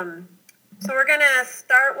So we're going to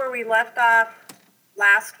start where we left off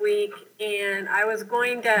last week, and I was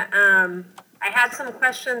going to, I had some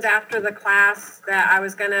questions after the class that I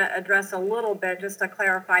was going to address a little bit just to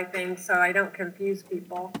clarify things so I don't confuse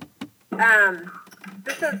people.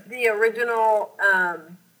 This is the original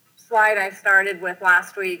slide I started with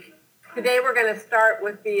last week. Today we're going to start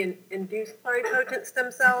with the induced pluripotent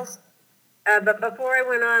stem cells. But before I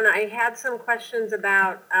went on, I had some questions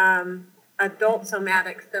about adult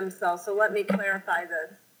somatic stem cells, so let me clarify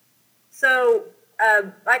this. So,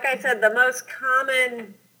 like I said, the most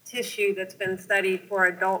common tissue that's been studied for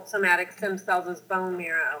adult somatic stem cells is bone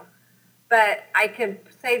marrow. But I can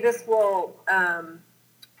say this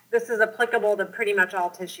is applicable to pretty much all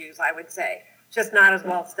tissues, I would say, just not as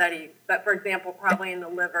well studied. But for example, probably in the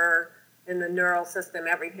liver, in the neural system,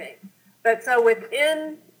 everything. But so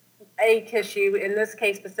within a tissue, in this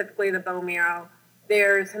case specifically the bone marrow,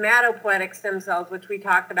 there's hematopoietic stem cells, which we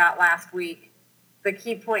talked about last week. The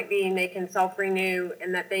key point being they can self-renew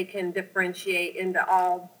and that they can differentiate into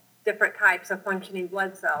all different types of functioning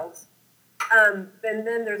blood cells. And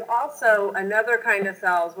then there's also another kind of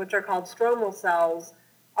cells, which are called stromal cells,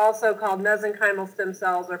 also called mesenchymal stem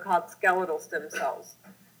cells or called skeletal stem cells.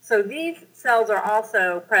 So these cells are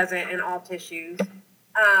also present in all tissues.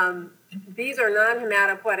 These are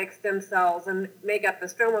non-hematopoietic stem cells and make up the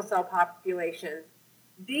stromal cell population.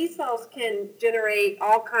 These cells can generate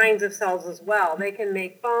all kinds of cells as well. They can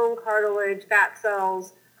make bone, cartilage, fat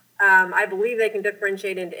cells. I believe they can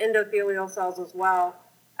differentiate into endothelial cells as well,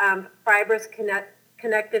 fibrous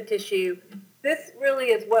connective tissue. This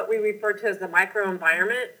really is what we refer to as the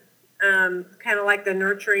microenvironment, kind of like the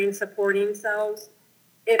nurturing, supporting cells.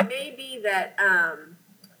 It may be that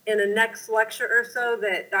in the next lecture or so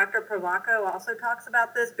that Dr. Provaco also talks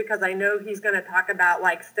about this, because I know he's going to talk about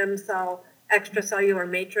like stem cell extracellular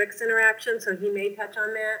matrix interaction, so he may touch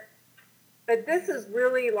on that. But this is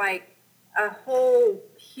really like a whole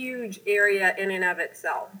huge area in and of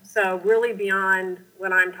itself, so really beyond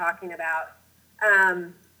what I'm talking about.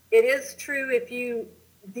 It is true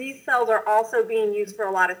these cells are also being used for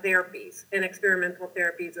a lot of therapies and experimental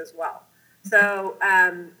therapies as well. So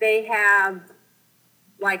they have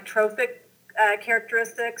like trophic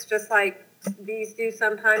characteristics, just like these do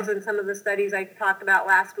sometimes in some of the studies I talked about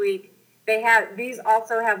last week. These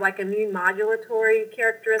also have like immune modulatory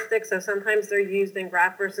characteristics, so sometimes they're used in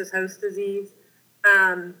graft versus host disease.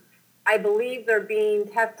 I believe they're being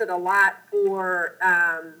tested a lot for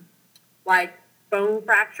like bone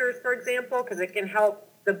fractures, for example, because it can help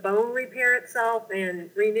the bone repair itself and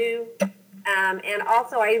renew. And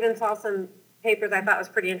also I even saw some papers I thought was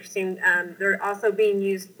pretty interesting. They're also being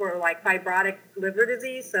used for like fibrotic liver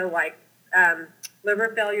disease, so like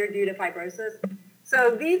liver failure due to fibrosis.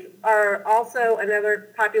 So these are also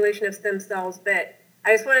another population of stem cells, but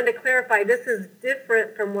I just wanted to clarify this is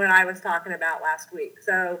different from what I was talking about last week.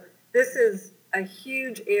 So this is a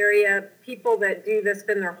huge area. People that do this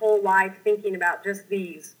spend their whole life thinking about just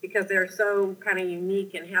these because they're so kind of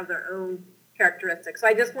unique and have their own characteristics. So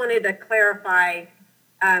I just wanted to clarify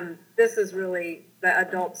this is really the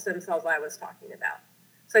adult stem cells I was talking about.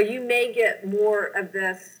 So you may get more of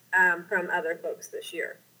this from other folks this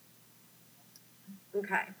year.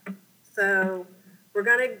 Okay, so we're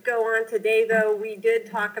going to go on today, though. We did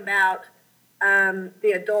talk about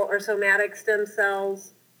the adult or somatic stem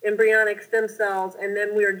cells, embryonic stem cells, and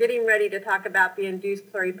then we were getting ready to talk about the induced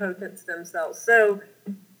pluripotent stem cells. So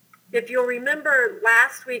if you'll remember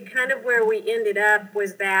last week, kind of where we ended up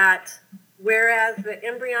was that whereas the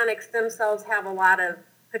embryonic stem cells have a lot of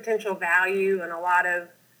potential value and a lot of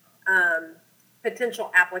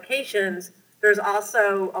potential applications, there's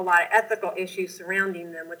also a lot of ethical issues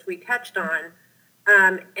surrounding them, which we touched on.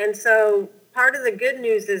 And so part of the good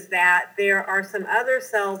news is that there are some other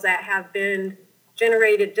cells that have been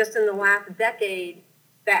generated just in the last decade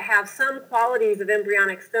that have some qualities of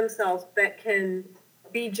embryonic stem cells that can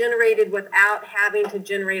be generated without having to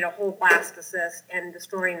generate a whole blastocyst and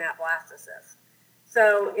destroying that blastocyst.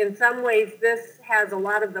 So in some ways, this has a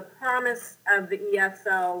lot of the promise of the ES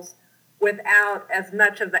cells without as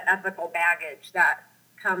much of the ethical baggage that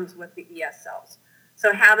comes with the ES cells.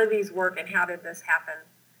 So how do these work and how did this happen?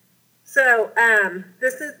 So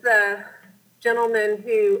this is the gentleman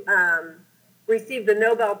who received the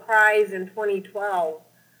Nobel Prize in 2012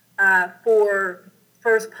 for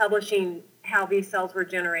first publishing how these cells were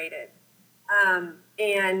generated.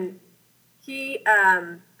 And he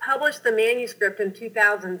published the manuscript in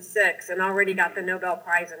 2006 and already got the Nobel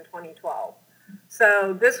Prize in 2012.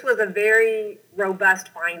 So this was a very robust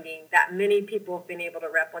finding that many people have been able to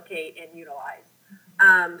replicate and utilize.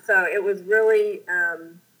 So it was really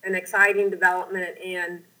an exciting development,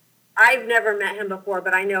 and I've never met him before,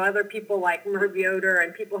 but I know other people like Merv Yoder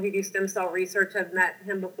and people who do stem cell research have met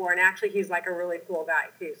him before, and actually he's like a really cool guy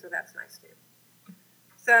too, so that's nice too.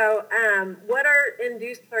 So what are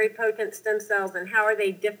induced pluripotent stem cells and how are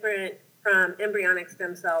they different from embryonic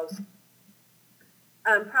stem cells?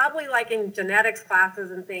 Probably like in genetics classes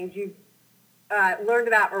and things, you've learned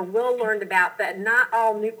about or will learn about that not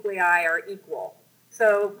all nuclei are equal.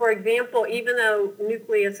 So for example, even though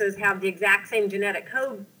nucleuses have the exact same genetic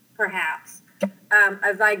code, perhaps,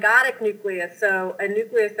 a zygotic nucleus, so a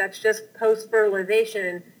nucleus that's just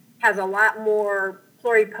post-fertilization, has a lot more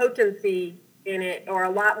pluripotency in it or a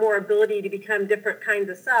lot more ability to become different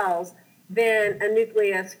kinds of cells than a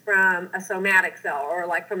nucleus from a somatic cell or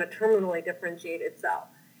like from a terminally differentiated cell.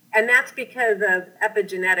 And that's because of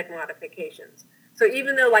epigenetic modifications. So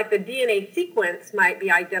even though like the DNA sequence might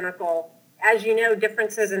be identical, as you know,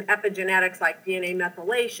 differences in epigenetics like DNA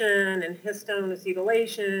methylation and histone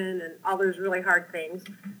acetylation and all those really hard things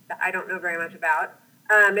that I don't know very much about,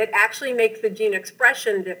 it actually makes the gene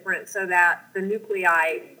expression different so that the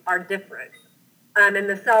nuclei are different and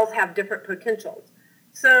the cells have different potentials.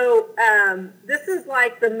 So this is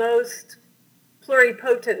like the most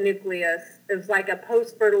pluripotent nucleus. Is like a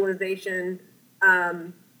post-fertilization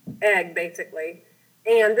egg, basically.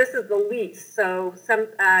 And this is the least. So some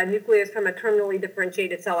nucleus from a terminally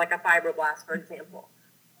differentiated cell, like a fibroblast, for example.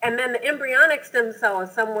 And then the embryonic stem cell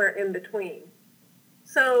is somewhere in between.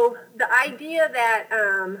 So the idea that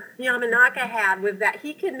Yamanaka had was that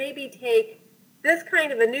he could maybe take this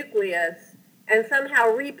kind of a nucleus and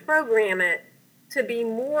somehow reprogram it to be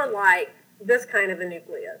more like this kind of a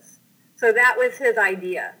nucleus. So that was his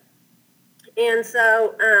idea. And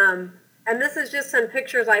so, and this is just some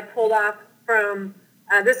pictures I pulled off from,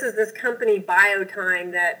 this is this company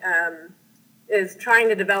Biotime that is trying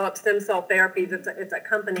to develop stem cell therapies. It's a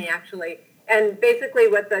company actually. And basically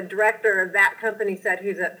what the director of that company said,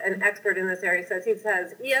 who's an expert in this area, says, he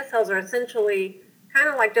says, ES cells are essentially kind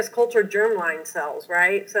of like just cultured germline cells,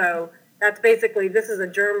 right? So that's basically, this is a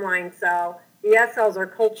germline cell. ES cells are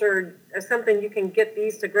cultured as something you can get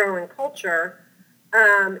these to grow in culture.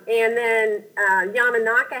 And then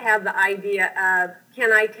Yamanaka had the idea of,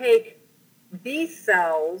 can I take these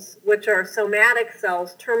cells, which are somatic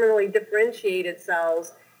cells, terminally differentiated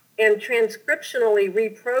cells, and transcriptionally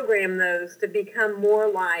reprogram those to become more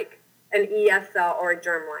like an ES cell or a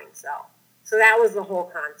germline cell. So that was the whole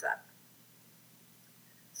concept.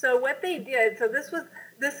 So what they did, so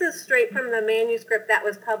this is straight from the manuscript that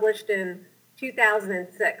was published in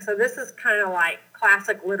 2006. So this is kind of like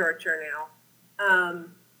classic literature now.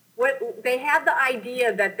 What they had the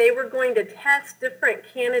idea that they were going to test different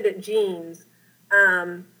candidate genes,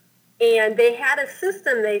 and they had a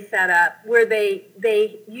system they set up where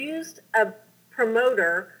they used a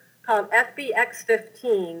promoter called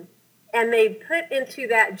FBX15, and they put into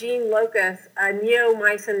that gene locus a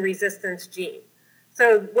neomycin resistance gene.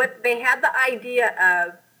 So what they had the idea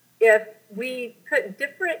of, if we put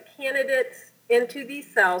different candidates into these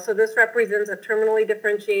cells, so this represents a terminally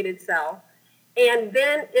differentiated cell, and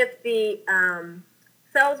then if the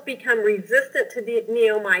cells become resistant to the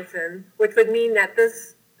neomycin, which would mean that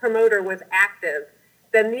this promoter was active,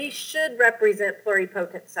 then these should represent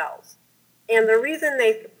pluripotent cells. And the reason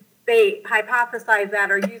they hypothesized that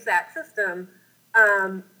or used that system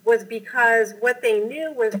was because what they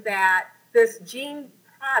knew was that this gene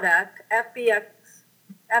product,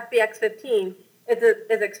 FBX15,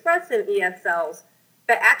 is expressed in ES cells,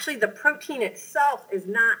 but actually the protein itself is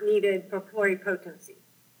not needed for pluripotency.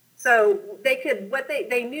 So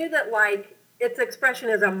they knew that like its expression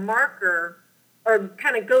as a marker or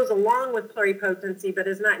kind of goes along with pluripotency, but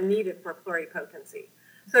is not needed for pluripotency.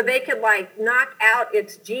 So they could like knock out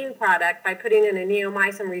its gene product by putting in a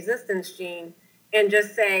neomycin resistance gene and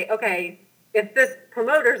just say, okay, if this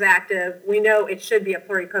promoter is active, we know it should be a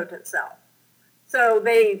pluripotent cell. So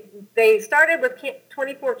they started with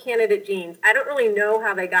 24 candidate genes. I don't really know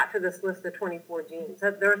how they got to this list of 24 genes.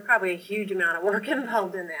 There was probably a huge amount of work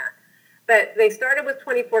involved in that. But they started with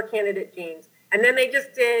 24 candidate genes, and then they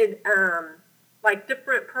just did like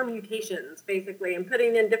different permutations, basically, and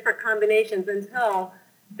putting in different combinations until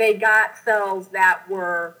they got cells that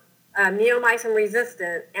were neomycin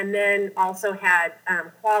resistant and then also had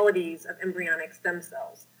qualities of embryonic stem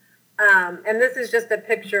cells. And this is just a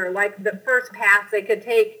picture, like the first pass, they could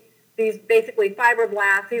take these basically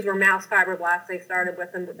fibroblasts. These were mouse fibroblasts they started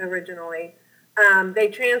with originally. They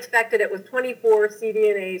transfected it with 24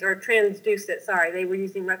 cDNAs, or transduced it, sorry. They were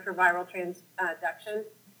using retroviral transduction.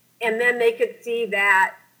 And then they could see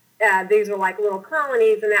that these were like little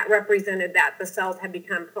colonies, and that represented that the cells had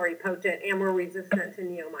become pluripotent and were resistant to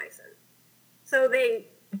neomycin. So they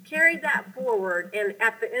carried that forward, and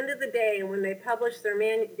at the end of the day, and when they published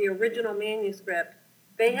the original manuscript,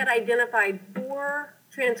 they had identified 4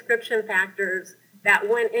 transcription factors that,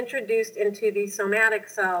 when introduced into these somatic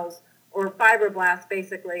cells, or fibroblasts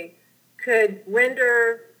basically, could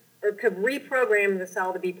render or could reprogram the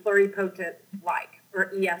cell to be pluripotent-like,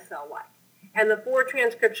 or ES cell-like. And the 4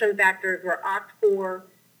 transcription factors were OCT4,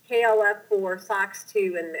 KLF4,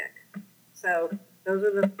 SOX2, and MYC. So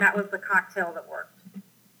that was the cocktail that worked.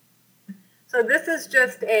 So this is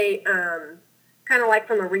just a kind of like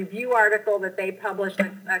from a review article that they published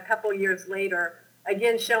a couple years later,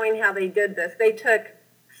 again showing how they did this. They took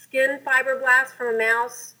skin fibroblasts from a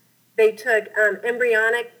mouse. They took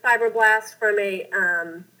embryonic fibroblasts from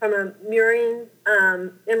a murine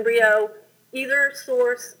embryo. Either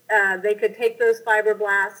source, they could take those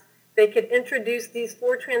fibroblasts. They could introduce these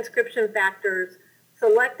 4 transcription factors,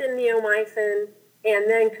 select a neomycin, and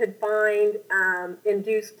then could find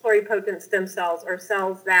induced pluripotent stem cells, or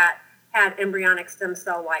cells that had embryonic stem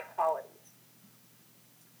cell-like qualities.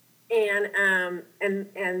 And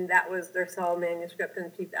that was their Cell manuscript in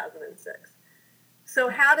 2006. So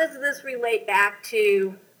how does this relate back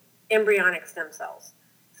to embryonic stem cells?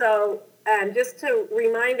 So just to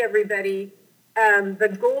remind everybody,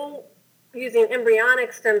 the goal using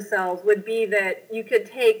embryonic stem cells would be that you could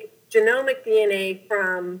take genomic DNA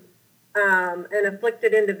from an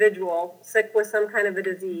afflicted individual sick with some kind of a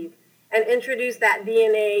disease and introduce that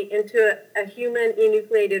DNA into a human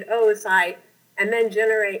enucleated oocyte, and then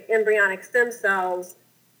generate embryonic stem cells,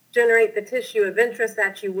 generate the tissue of interest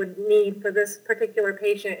that you would need for this particular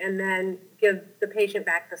patient, and then give the patient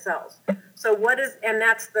back the cells. So and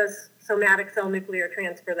that's the somatic cell nuclear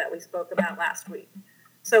transfer that we spoke about last week.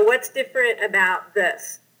 So what's different about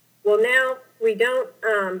this? Well, now we don't,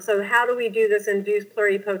 so how do we do this induced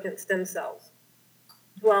pluripotent stem cells?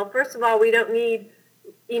 Well, first of all, we don't need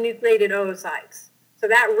enucleated oocytes. So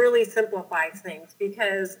that really simplifies things,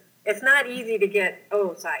 because it's not easy to get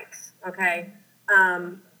oocytes, okay?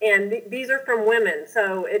 And these are from women,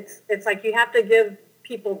 so it's like you have to give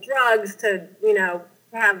people drugs to,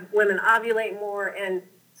 have women ovulate more, and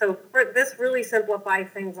so this really simplifies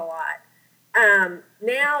things a lot.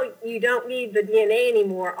 Now you don't need the DNA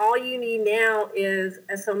anymore. All you need now is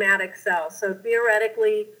a somatic cell. So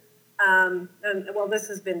theoretically, well, this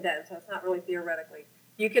has been done, so it's not really theoretically.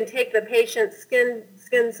 You can take the patient's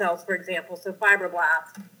skin cells, for example, so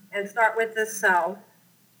fibroblasts, and start with this cell.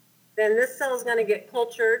 Then this cell is going to get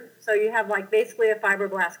cultured, so you have like basically a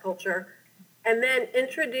fibroblast culture, and then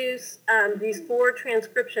introduce these 4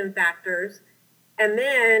 transcription factors, and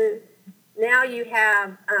then now you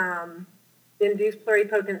have induced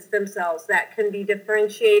pluripotent stem cells that can be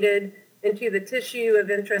differentiated into the tissue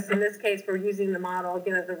of interest. In this case, we're using the model,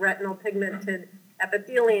 again, of the retinal pigmented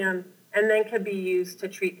epithelium, and then can be used to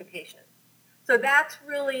treat the patient. So that's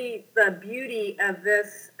really the beauty of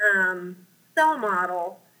this cell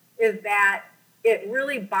model, is that it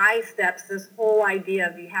really bysteps this whole idea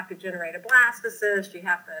of you have to generate a blastocyst, you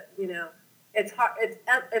have to,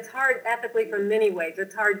 it's hard ethically for many ways.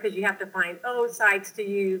 It's hard because you have to find oocytes to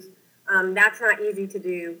use. That's not easy to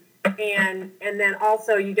do. And then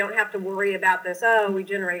also you don't have to worry about this, we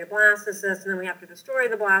generate a blastocyst and then we have to destroy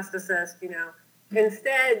the blastocyst,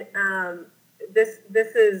 Instead, this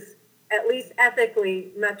is, at least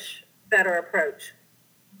ethically, much better approach.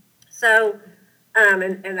 So,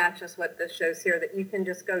 and that's just what this shows here, that you can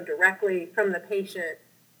just go directly from the patient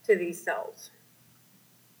to these cells.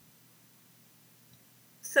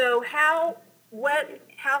 So how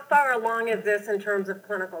far along is this in terms of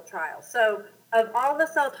clinical trials? So of all the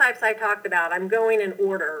cell types I talked about, I'm going in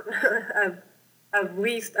order of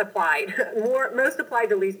least applied, most applied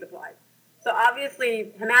to least applied. So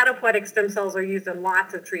obviously, hematopoietic stem cells are used in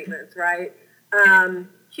lots of treatments, right?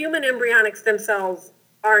 Human embryonic stem cells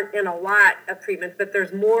aren't in a lot of treatments, but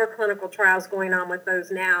there's more clinical trials going on with those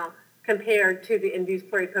now compared to the induced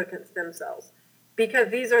pluripotent stem cells, because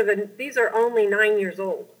these are only 9 years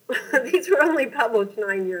old. These were only published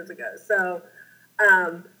 9 years ago. So,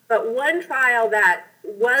 but one trial that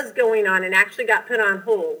was going on and actually got put on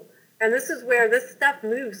hold, and this is where this stuff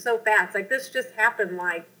moves so fast. Like this just happened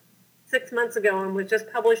like 6 months ago and was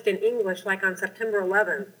just published in English like on September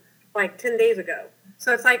 11th, like 10 days ago.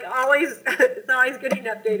 So it's like always, it's always getting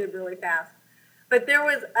updated really fast. But there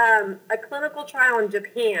was a clinical trial in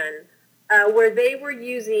Japan where they were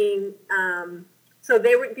using,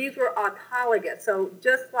 these were autologous. So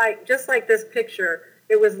just like this picture,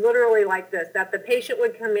 it was literally like this, that the patient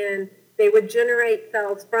would come in, they would generate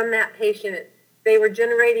cells from that patient. They were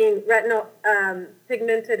generating retinal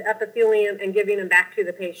pigmented epithelium and giving them back to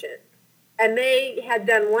the patient. And they had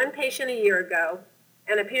done one patient a year ago,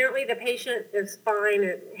 And apparently the patient is fine,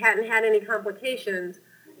 it hadn't had any complications.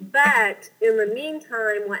 But in the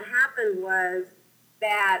meantime, what happened was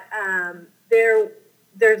that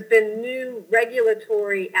there's been new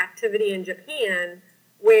regulatory activity in Japan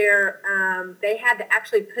where they had to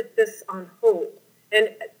actually put this on hold. And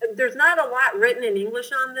there's not a lot written in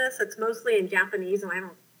English on this. It's mostly in Japanese, and I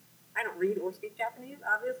don't read or speak Japanese,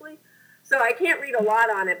 obviously. So I can't read a lot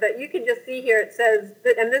on it, but you can just see here it says,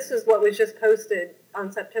 that, and this is what was just posted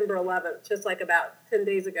on September 11th, just like about 10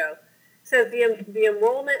 days ago. It says the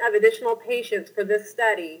enrollment of additional patients for this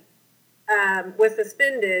study was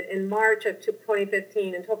suspended in March of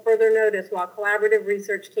 2015 until further notice while collaborative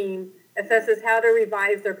research team assesses how to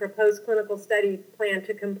revise their proposed clinical study plan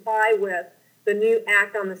to comply with the new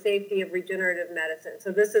Act on the Safety of Regenerative Medicine.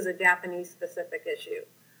 So this is a Japanese specific issue.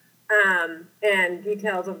 And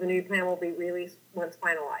details of the new plan will be released once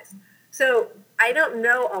finalized. So I don't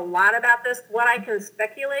know a lot about this. What I can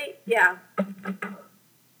speculate, yeah.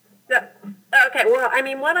 Okay, well, I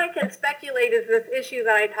mean, what I can speculate is this issue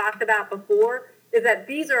that I talked about before, is that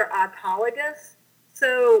these are autologous.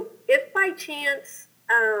 So if by chance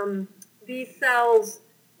these cells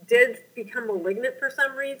did become malignant for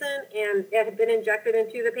some reason and it had been injected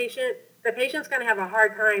into the patient's going to have a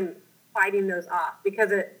hard time fighting those off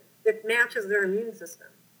because it matches their immune system.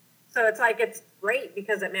 So it's like it's great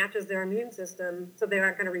because it matches their immune system, so they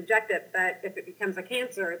aren't going to reject it. But if it becomes a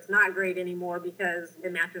cancer, it's not great anymore because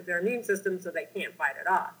it matches their immune system, so they can't fight it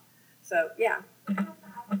off. So, yeah.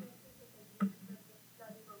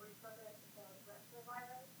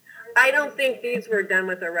 I don't think these were done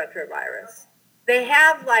with a retrovirus. They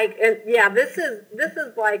have like, and yeah, this is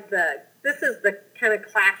like this is the kind of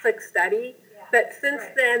classic study. Yeah. But since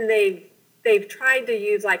then they've tried to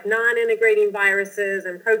use like non-integrating viruses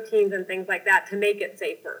and proteins and things like that to make it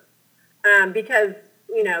safer. Because,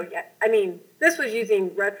 you know, I mean, this was using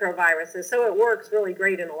retroviruses, so it works really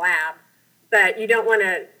great in a lab, but you don't want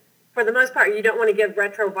to, for the most part, you don't want to give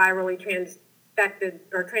retrovirally transfected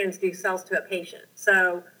or transduced cells to a patient.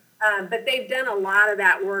 So, but they've done a lot of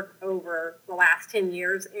that work over the last 10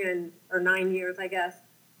 years or 9 years, I guess.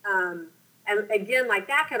 And again, like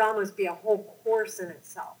that could almost be a whole course in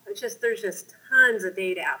itself. It's just, there's just tons of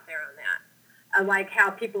data out there on that. Like how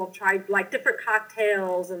people have tried like different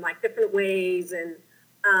cocktails and like different ways.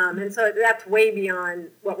 And so that's way beyond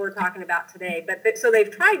what we're talking about today. But so they've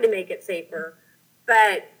tried to make it safer,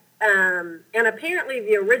 but, and apparently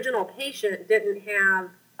the original patient didn't have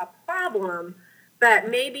a problem, but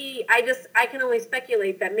maybe I can only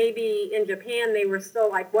speculate that maybe in Japan they were still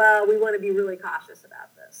like, well, we want to be really cautious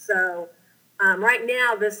about this. So, right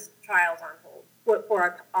now, this trial's on hold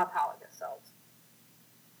for autologous cells.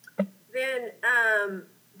 Then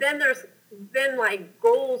there's like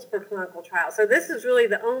goals for clinical trials. So this is really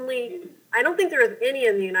the only, I don't think there is any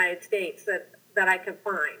in the United States that I could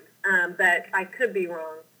find, but I could be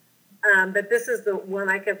wrong. But this is the one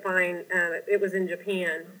I could find. It was in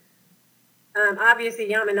Japan. Obviously,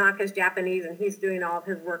 Yamanaka's Japanese, and he's doing all of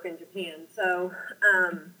his work in Japan. So,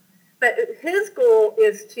 but his goal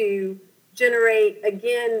is to generate,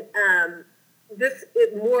 again, this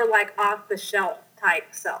is more like off-the-shelf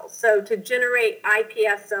type cells. So to generate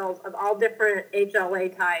iPS cells of all different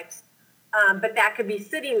HLA types, but that could be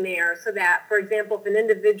sitting there so that, for example, if an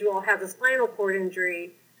individual has a spinal cord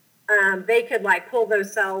injury, they could like pull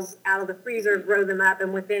those cells out of the freezer, grow them up,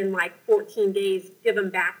 and within like 14 days, give them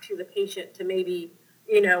back to the patient to maybe,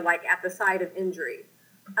 you know, like at the site of injury.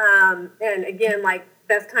 And again, like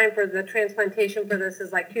best time for the transplantation for this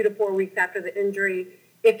is like 2 to 4 weeks after the injury.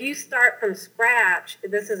 If you start from scratch,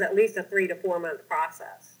 this is at least a 3 to 4 month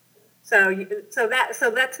process. So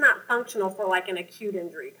that's not functional for like an acute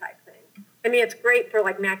injury type thing. I mean, it's great for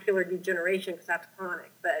like macular degeneration because that's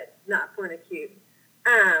chronic, but not for an acute.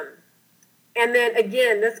 And then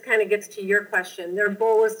again, this kind of gets to your question. Their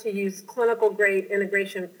goal is to use clinical grade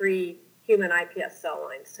integration-free human iPS cell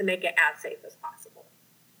lines to make it as safe as possible.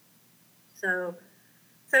 So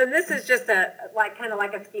this is just kind of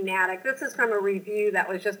like a schematic. This is from a review that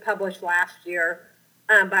was just published last year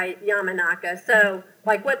by Yamanaka. So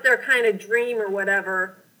like what their kind of dream or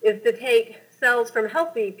whatever is to take cells from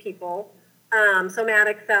healthy people,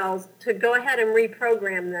 somatic cells, to go ahead and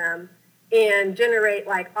reprogram them and generate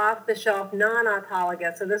like off-the-shelf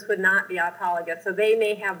non-autologous. So this would not be autologous. So they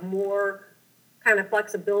may have more kind of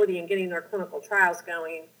flexibility in getting their clinical trials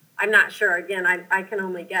going. I'm not sure. Again, I can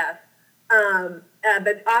only guess.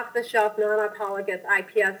 But off-the-shelf non-autologous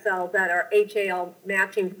iPS cells that are HAL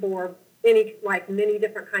matching for many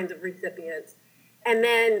different kinds of recipients. And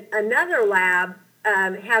then another lab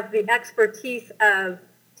has the expertise of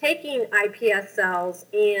taking iPS cells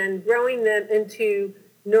and growing them into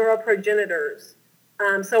neural progenitors.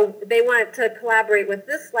 So they want to collaborate with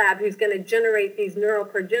this lab who's going to generate these neural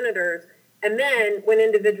progenitors. And then when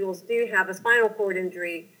individuals do have a spinal cord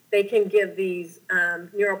injury, they can give these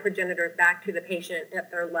neural progenitors back to the patient at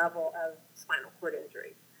their level of spinal cord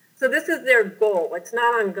injury. So this is their goal. It's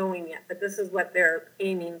not ongoing yet, but this is what they're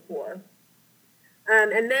aiming for.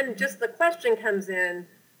 And then just the question comes in,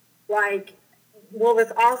 like, will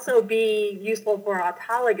this also be useful for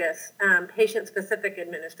autologous patient-specific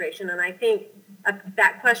administration? And I think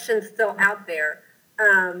that question's still out there.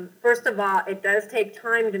 First of all, it does take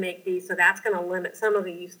time to make these, so that's going to limit some of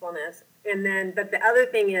the usefulness. And then, but the other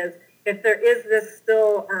thing is, if there is this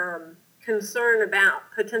still concern about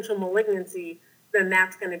potential malignancy, then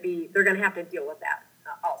that's going to be, they're going to have to deal with that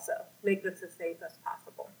also, make this as safe as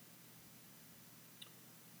possible.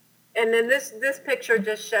 And then this picture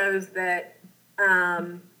just shows that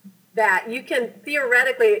that you can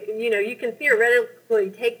theoretically, you can theoretically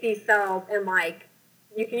take these cells and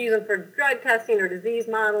you can use them for drug testing or disease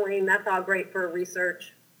modeling. That's all great for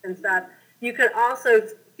research and stuff. You can also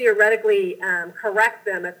theoretically correct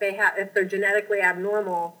them if they're genetically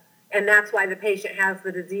abnormal, and that's why the patient has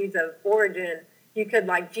the disease of origin. You could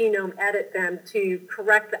genome edit them to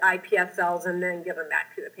correct the iPS cells and then give them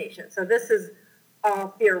back to the patient. So this is all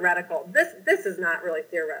theoretical. This is not really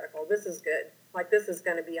theoretical. This is good. This is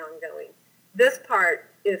going to be ongoing. This part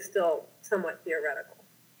is still somewhat theoretical.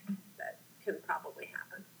 That can probably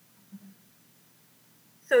happen.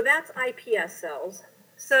 So that's iPS cells.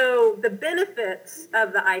 So the benefits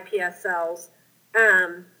of the iPS cells,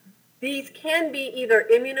 these can be either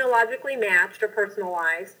immunologically matched or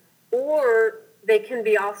personalized, or they can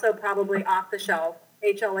be also probably off-the-shelf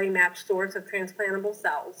HLA matched source of transplantable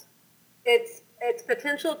cells. Its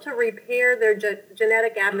potential to repair their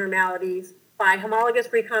genetic abnormalities by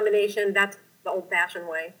homologous recombination, that's the old-fashioned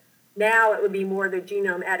way. Now it would be more the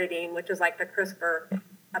genome editing, which is like the CRISPR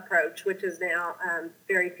approach, which is now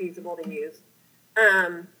very feasible to use.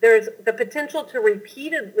 There's the potential to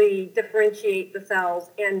repeatedly differentiate the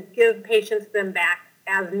cells and give patients them back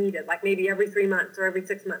as needed, like maybe every 3 months or every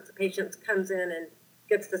 6 months. The patient comes in and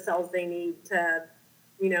gets the cells they need to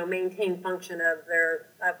maintain function of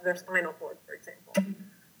their spinal cord, for example.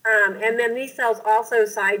 And then these cells also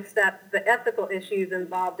sidestep the ethical issues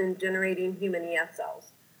involved in generating human ES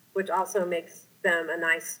cells, which also makes them a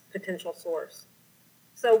nice potential source.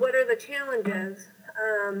 So what are the challenges?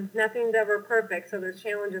 Nothing's ever perfect, so there's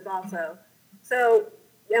challenges also. So,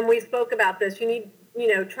 and we spoke about this, you need,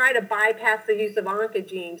 try to bypass the use of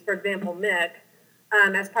oncogenes, for example, MYC,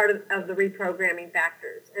 as part of the reprogramming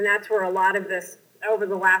factors. And that's where a lot of this, over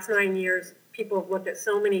the last 9 years, people have looked at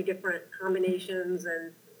so many different combinations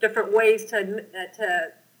and different ways to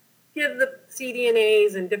give the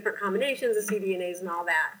cDNAs and different combinations of cDNAs and all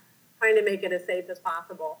that, trying to make it as safe as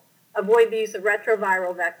possible. Avoid the use of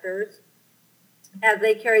retroviral vectors, as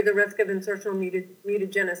they carry the risk of insertional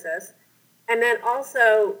mutagenesis. And then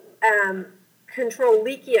also control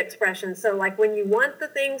leaky expression. So when you want the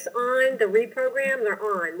things on the reprogram, they're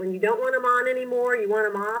on. When you don't want them on anymore, you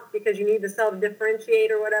want them off because you need the cell to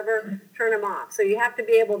differentiate or whatever, turn them off. So you have to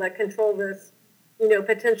be able to control this,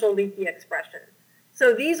 potential leaky expression.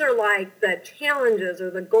 So these are the challenges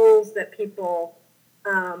or the goals that people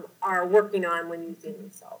are working on when using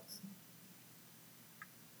these cells.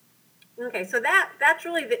 Okay, so that's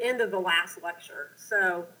really the end of the last lecture.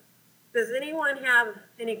 So does anyone have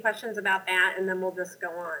any questions about that? And then we'll just go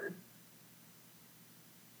on.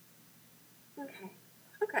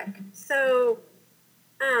 Okay. So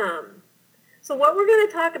what we're going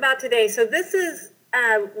to talk about today. So this is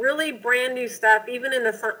really brand new stuff, even in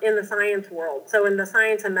the science world. So in the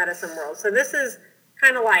science and medicine world. So this is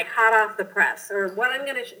kind of hot off the press. Or what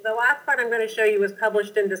the last part I'm going to show you was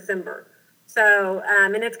published in December. So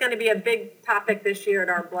and it's going to be a big topic this year at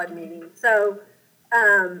our blood meeting. So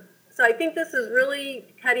I think this is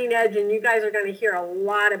really cutting edge, and you guys are going to hear a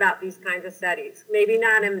lot about these kinds of studies. Maybe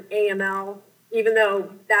not in AML, even though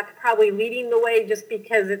that's probably leading the way just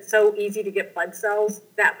because it's so easy to get blood cells.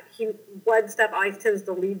 That blood stuff always tends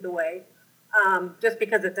to lead the way just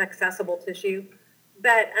because it's accessible tissue.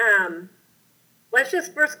 But let's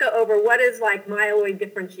just first go over what is myeloid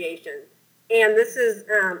differentiation. And this is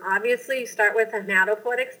obviously start with a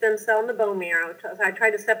hematopoietic stem cell in the bone marrow. So I try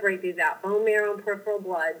to separate these out, bone marrow and peripheral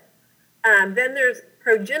blood. Then there's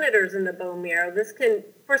progenitors in the bone marrow.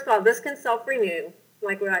 First of all, this can self-renew,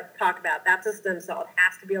 like we talked about. That's a stem cell. It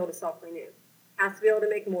has to be able to self-renew. It has to be able to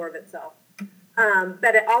make more of itself.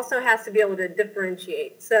 But it also has to be able to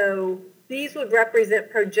differentiate. So these would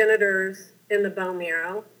represent progenitors in the bone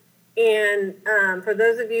marrow. And for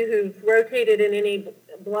those of you who've rotated in any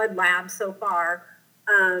blood labs so far,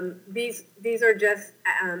 These are just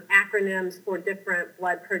acronyms for different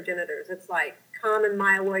blood progenitors. It's like common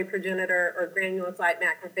myeloid progenitor or granulocyte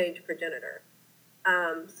macrophage progenitor.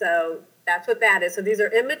 So that's what that is. So these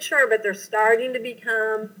are immature, but they're starting to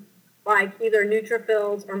become like either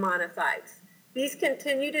neutrophils or monocytes. These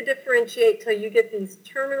continue to differentiate till you get these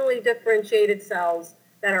terminally differentiated cells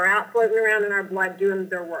that are out floating around in our blood doing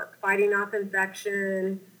their work, fighting off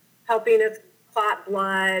infection, helping us clot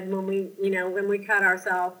blood when we cut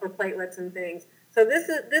ourselves for platelets and things. So this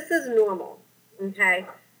is normal, okay?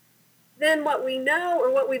 Then what we know,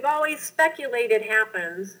 or what we've always speculated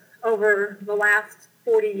happens over the last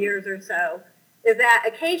 40 years or so, is that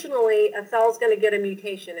occasionally a cell's going to get a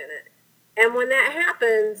mutation in it. And when that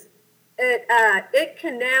happens, it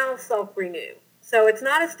can now self-renew. So it's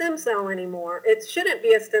not a stem cell anymore. It shouldn't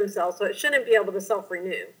be a stem cell, so it shouldn't be able to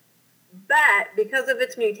self-renew. But because of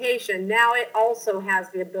its mutation, now it also has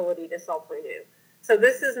the ability to self-renew. So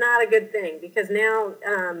this is not a good thing, because now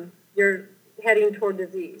you're heading toward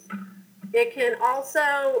disease. It can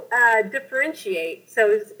also differentiate.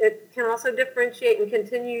 So it can also differentiate and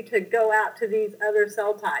continue to go out to these other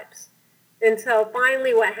cell types. Until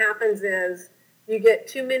finally what happens is you get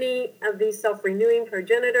too many of these self-renewing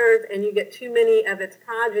progenitors and you get too many of its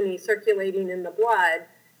progeny circulating in the blood.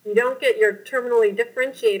 You don't get your terminally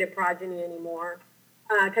differentiated progeny anymore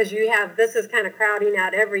because this is kind of crowding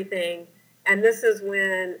out everything. And this is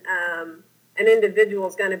when an individual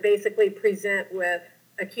is going to basically present with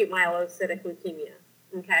acute myelocytic leukemia,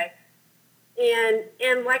 okay?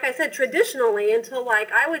 And like I said, traditionally, until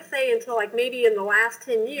maybe in the last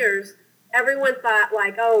 10 years, everyone thought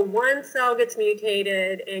like, oh, one cell gets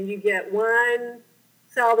mutated and you get one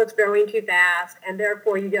cell that's growing too fast and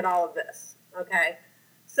therefore you get all of this, okay?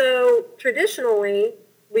 So traditionally,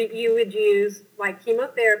 you would use like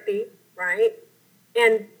chemotherapy, right?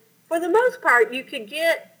 And for the most part, you could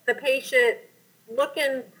get the patient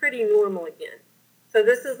looking pretty normal again. So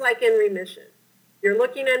this is like in remission. You're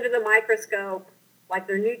looking under the microscope, like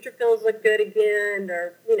their neutrophils look good again,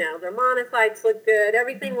 their monocytes look good,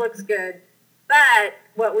 everything looks good. But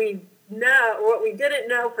what we didn't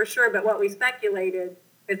know for sure, but what we speculated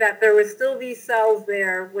is that there was still these cells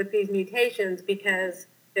there with these mutations because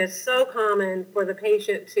it's so common for the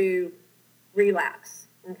patient to relapse,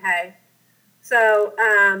 okay? So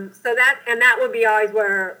that would be always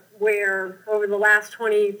where over the last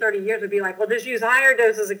 20, 30 years would be like, well, just use higher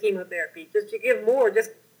doses of chemotherapy. Just you give more,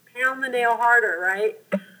 just pound the nail harder, right?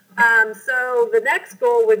 So the next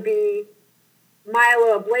goal would be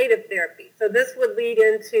myeloablative therapy. So this would lead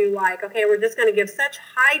into like, okay, we're just going to give such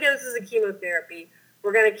high doses of chemotherapy.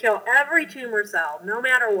 We're going to kill every tumor cell, no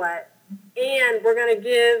matter what. And we're going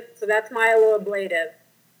to so that's myeloablative.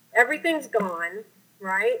 Everything's gone,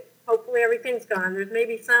 right? Hopefully everything's gone. There's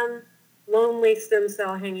maybe some lonely stem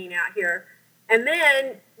cell hanging out here. And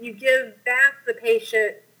then you give back the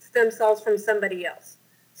patient stem cells from somebody else.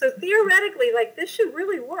 So theoretically, like this should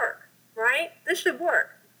really work, right? This should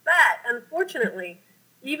work. But unfortunately,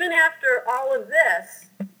 even after all of this,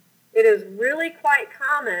 it is really quite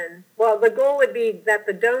common. Well, the goal would be that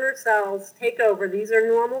the donor cells take over. These are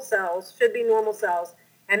normal cells, should be normal cells,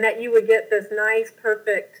 and that you would get this nice,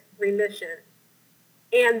 perfect remission.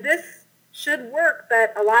 And this should work,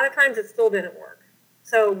 but a lot of times it still didn't work.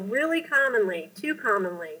 So really commonly, too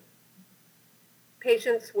commonly,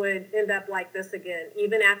 patients would end up like this again,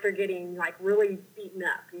 even after getting like really beaten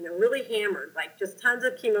up, really hammered, like just tons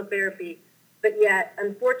of chemotherapy, but yet,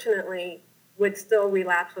 unfortunately, would still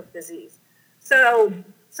relapse with disease. So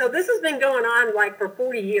this has been going on like for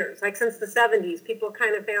 40 years, like since the 70s. People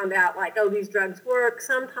kind of found out like, oh, these drugs work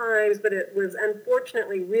sometimes, but it was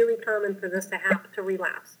unfortunately really common for this to happen, to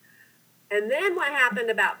relapse. And then what happened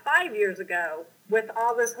about 5 years ago with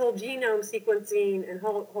all this whole genome sequencing and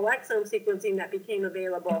whole exome sequencing that became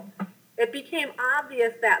available, it became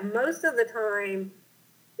obvious that most of the time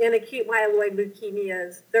in acute myeloid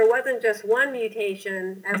leukemias, there wasn't just one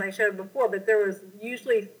mutation, as I showed before, but there was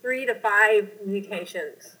usually 3 to 5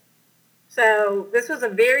 mutations. So this was a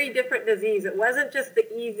very different disease. It wasn't just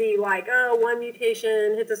the easy, like, oh, one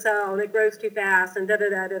mutation hits a cell and it grows too fast and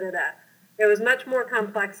da-da-da-da-da-da. It was much more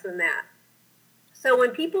complex than that. So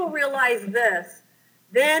when people realized this,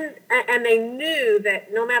 then, and they knew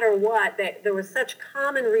that no matter what, that there was such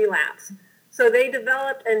common relapse, so they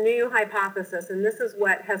developed a new hypothesis, and this is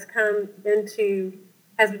what has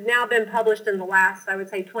now been published in the last, I would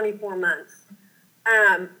say, 24 months,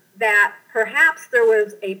 that perhaps there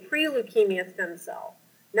was a pre-leukemia stem cell,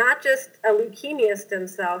 not just a leukemia stem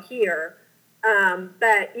cell here,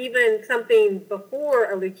 but even something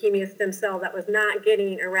before a leukemia stem cell that was not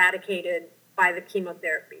getting eradicated by the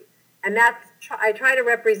chemotherapy. And I try to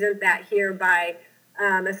represent that here by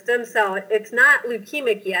a stem cell. It's not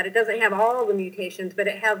leukemic yet. It doesn't have all the mutations, but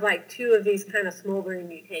it has like 2 of these kind of smoldering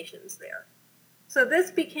mutations there. So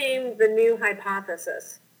this became the new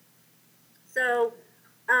hypothesis. So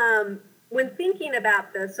when thinking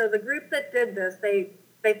about this, so the group that did this,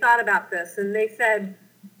 they thought about this, and they said,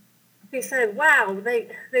 wow, they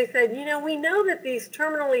said, you know, we know that these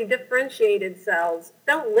terminally differentiated cells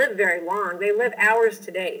don't live very long. They live hours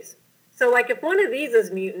to days. So like if one of these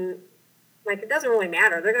is mutant, like it doesn't really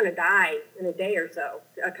matter. They're going to die in a day or so,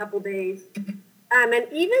 a couple days. And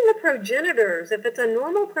even the progenitors, if it's a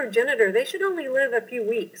normal progenitor, they should only live a few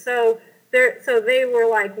weeks. So they were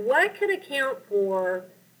like, what could account for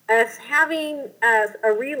us having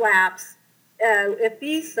a relapse if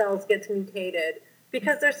these cells get mutated,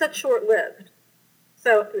 because they're such short-lived.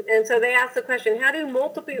 So they asked the question, how do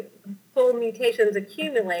multiple mutations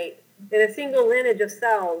accumulate in a single lineage of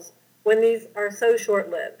cells when these are so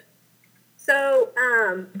short-lived? So,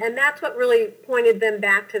 and that's what really pointed them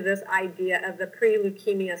back to this idea of the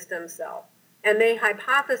pre-leukemia stem cell. And they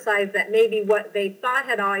hypothesized that maybe what they thought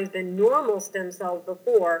had always been normal stem cells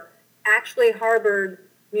before actually harbored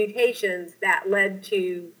mutations that led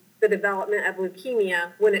to the development of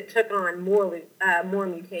leukemia when it took on more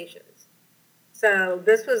mutations. So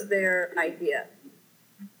this was their idea.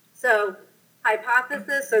 So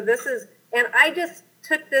hypothesis, so this is, and I just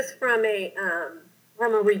took this from a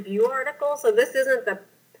review article. So this isn't the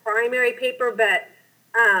primary paper, but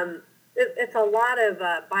it's a lot of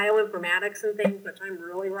bioinformatics and things, which I'm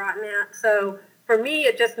really rotten at. So for me,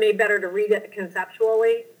 it just made better to read it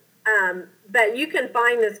conceptually. But you can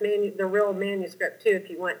find this the real manuscript too if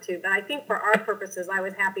you want to. But I think for our purposes, I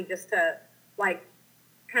was happy just to like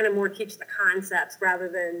kind of more teach the concepts rather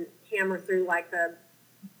than hammer through like the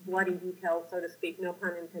bloody details, so to speak. No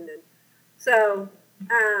pun intended. So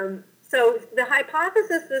so the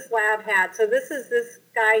hypothesis this lab had. So this is this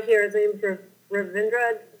guy here. His name is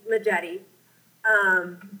Ravindra Majeti,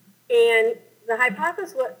 and the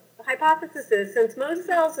hypothesis is, since most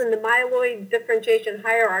cells in the myeloid differentiation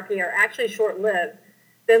hierarchy are actually short-lived,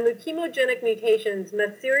 then leukemogenic mutations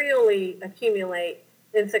must serially accumulate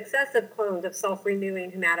in successive clones of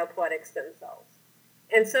self-renewing hematopoietic stem cells.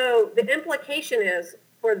 And so the implication is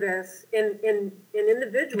for this, in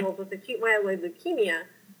individuals with acute myeloid leukemia,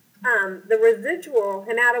 the residual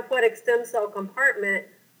hematopoietic stem cell compartment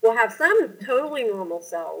will have some totally normal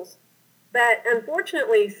cells, but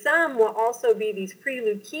unfortunately, some will also be these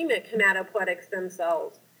pre-leukemic hematopoietic stem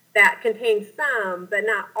cells that contain some, but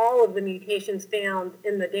not all of the mutations found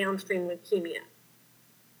in the downstream leukemia.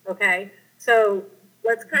 Okay, so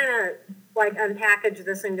let's kind of like unpackage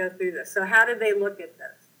this and go through this. So how did they look at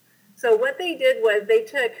this? So what they did was they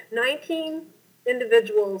took 19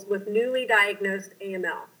 individuals with newly diagnosed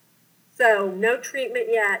AML. So no treatment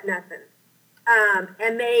yet, nothing.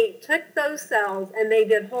 And they took those cells and they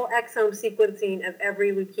did whole exome sequencing of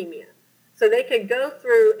every leukemia. So they could go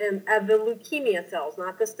through of the leukemia cells,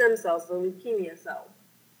 not the stem cells, the leukemia cells.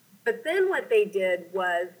 But then what they did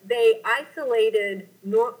was they isolated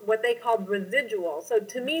what they called residual. So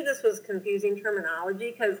to me, this was confusing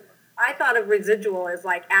terminology because I thought of residual as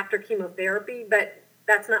like after chemotherapy, but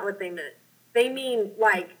that's not what they meant. They mean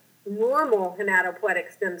like normal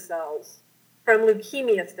hematopoietic stem cells from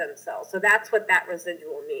leukemia stem cells. So that's what that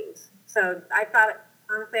residual means. So I thought,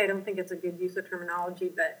 honestly, I don't think it's a good use of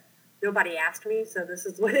terminology, but nobody asked me, so this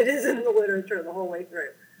is what it is in the literature the whole way through.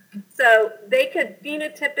 So they could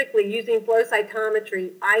phenotypically, using flow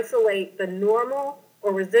cytometry, isolate the normal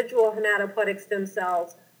or residual hematopoietic stem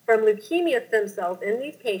cells from leukemia stem cells in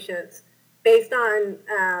these patients based on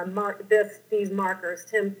these markers,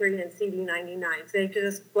 TIM3 and CD99. So they could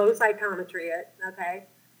just flow cytometry it, okay?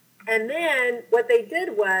 And then what they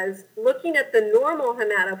did was, looking at the normal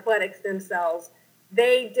hematopoietic stem cells,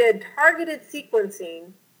 they did targeted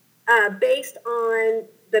sequencing based on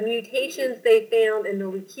the mutations they found in the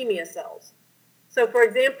leukemia cells. So for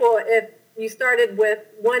example, if you started with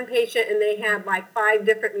one patient and they had like 5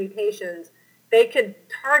 different mutations, they could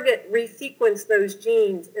target resequence those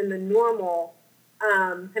genes in the normal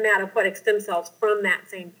hematopoietic stem cells from that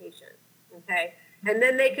same patient, okay? And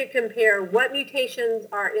then they could compare what mutations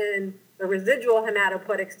are in the residual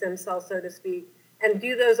hematopoietic stem cells, so to speak, and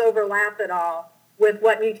do those overlap at all with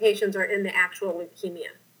what mutations are in the actual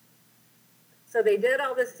leukemia. So they did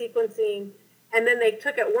all this sequencing, and then they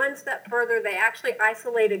took it one step further. They actually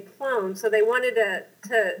isolated clones. So they wanted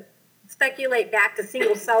to speculate back to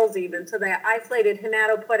single cells even. So they isolated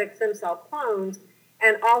hematopoietic stem cell clones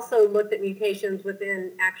and also looked at mutations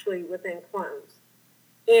within clones.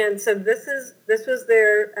 And so this was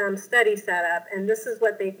their study setup, and this is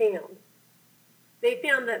what they found. They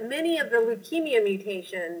found that many of the leukemia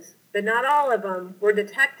mutations, but not all of them, were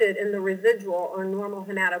detected in the residual or normal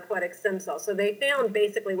hematopoietic stem cells. So they found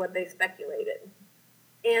basically what they speculated.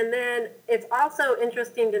 And then it's also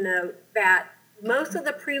interesting to note that most of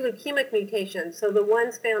the pre-leukemic mutations, so the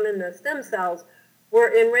ones found in the stem cells,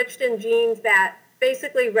 were enriched in genes that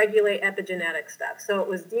basically regulate epigenetic stuff. So it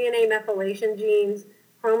was DNA methylation genes,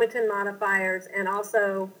 chromatin modifiers, and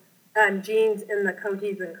also genes in the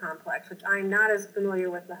cohesion complex, which I'm not as familiar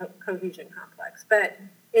with the cohesion complex. But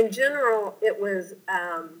in general, it was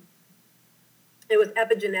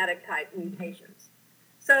epigenetic type mutations.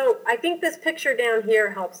 So I think this picture down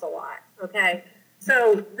here helps a lot, okay?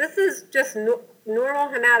 So this is just normal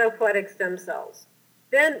hematopoietic stem cells.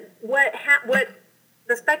 Then what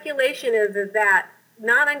the speculation is that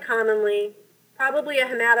not uncommonly, probably a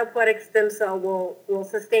hematopoietic stem cell will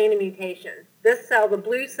sustain a mutation. This cell, the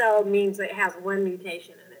blue cell, means it has one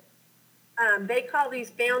mutation in it. They call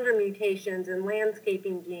these founder mutations in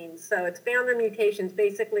landscaping genes. So it's founder mutations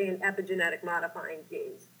basically in epigenetic modifying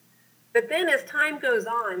genes. But then as time goes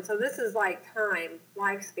on, so this is like time,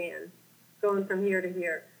 lifespan, going from here to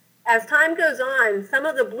here. As time goes on, some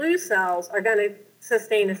of the blue cells are going to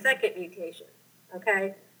sustain a second mutation,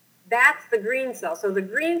 okay? That's the green cell. So the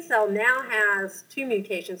green cell now has two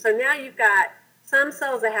mutations. So now you've got some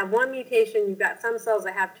cells that have one mutation, you've got some cells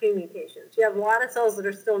that have two mutations. You have a lot of cells that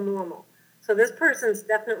are still normal. So this person's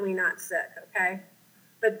definitely not sick, okay?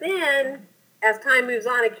 But then, as time moves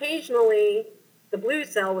on, occasionally, the blue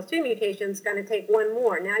cell with two mutations is going to take one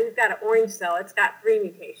more. Now you've got an orange cell, it's got three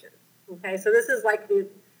mutations. Okay, so this is like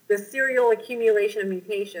the serial accumulation of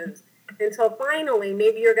mutations until finally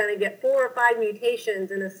maybe you're going to get 4 or 5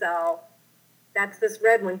 mutations in a cell. That's this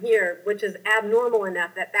red one here, which is abnormal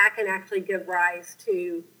enough that can actually give rise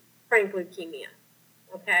to frank leukemia.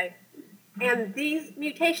 Okay, and these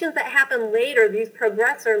mutations that happen later, these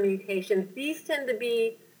progressor mutations, these tend to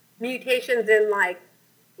be mutations in like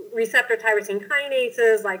receptor tyrosine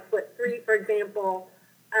kinases, like FLT3, for example,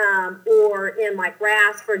 or in like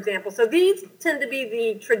RAS, for example. So these tend to be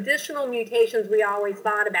the traditional mutations we always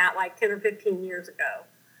thought about like 10 or 15 years ago.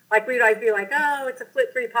 Like we'd always be like, oh, it's a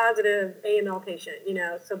FLT3 positive AML patient, you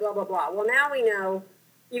know, so blah, blah, blah. Well, now we know,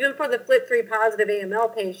 even for the FLT3 positive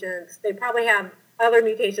AML patients, they probably have other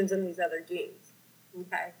mutations in these other genes,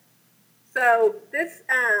 okay? So this,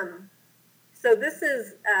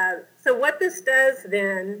 so what this does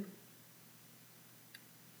then,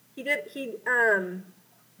 he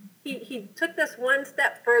took this one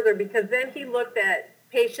step further, because then he looked at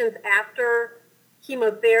patients after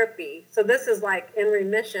chemotherapy. So this is like in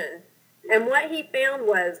remission. And what he found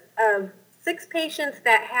was of 6 patients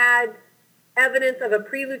that had evidence of a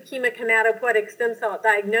pre-leukemic hematopoietic stem cell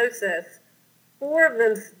diagnosis, 4 of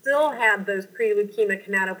them still had those pre-leukemic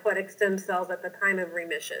hematopoietic stem cells at the time of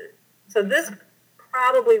remission. So this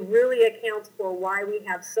probably really accounts for why we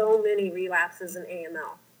have so many relapses in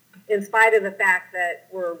AML, in spite of the fact that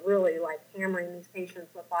we're really like hammering these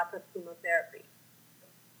patients with lots of chemotherapy.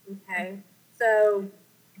 Okay, so,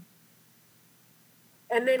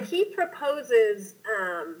 and then he proposes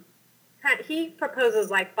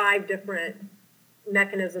like 5 different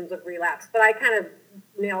mechanisms of relapse, but I kind of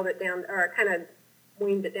nailed it down, or kind of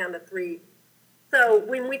weaned it down to 3. So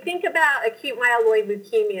when we think about acute myeloid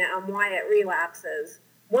leukemia and why it relapses,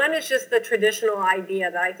 one is just the traditional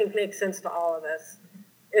idea that I think makes sense to all of us,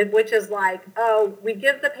 which is like, oh, we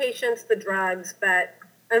give the patients the drugs, but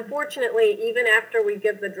unfortunately, even after we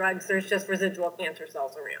give the drugs, there's just residual cancer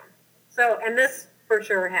cells around. So, and this for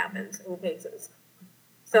sure happens in cases.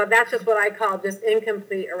 So that's just what I call just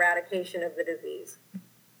incomplete eradication of the disease.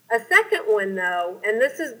 A second one, though, and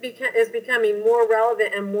this is becoming more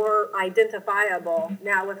relevant and more identifiable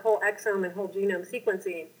now with whole exome and whole genome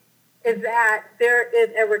sequencing, is that there is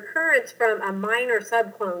a recurrence from a minor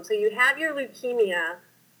subclone. So you have your leukemia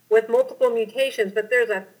with multiple mutations, but there's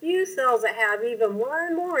a few cells that have even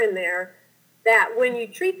one more in there that when you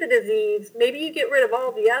treat the disease, maybe you get rid of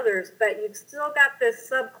all the others, but you've still got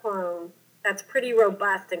this subclone that's pretty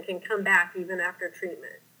robust and can come back even after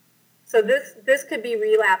treatment. So this could be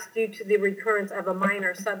relapse due to the recurrence of a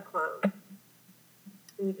minor subclone.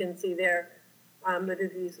 And you can see there the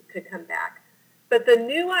disease could come back. But the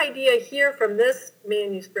new idea here from this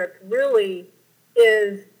manuscript really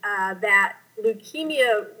is that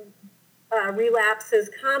leukemia relapses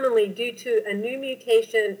commonly due to a new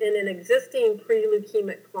mutation in an existing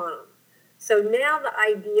pre-leukemic clone. So now the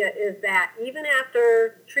idea is that even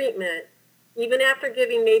after treatment, even after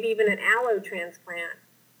giving maybe even an allo transplant,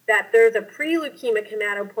 that there's a pre-leukemic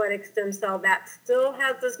hematopoietic stem cell that still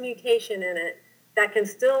has this mutation in it that can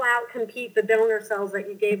still outcompete the donor cells that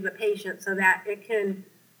you gave the patient, so that it can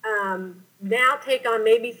now take on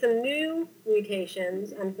maybe some new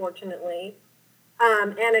mutations, unfortunately,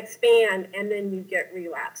 and expand, and then you get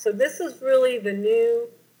relapse. So this is really the new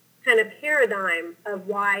kind of paradigm of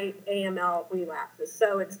why AML relapses.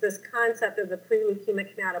 So it's this concept of the pre-leukemic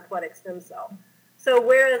hematopoietic stem cell. So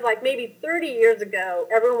whereas like maybe 30 years ago,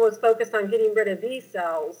 everyone was focused on getting rid of these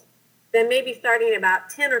cells, then maybe starting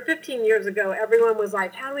about 10 or 15 years ago, everyone was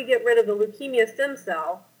like, how do we get rid of the leukemia stem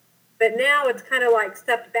cell? But now it's kind of like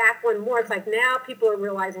stepped back one more. It's like now people are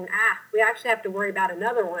realizing, we actually have to worry about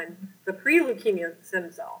another one, the pre-leukemia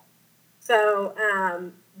stem cell. So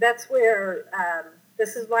that's where,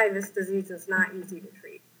 this is why this disease is not easy to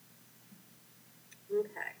treat.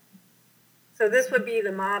 Okay. So this would be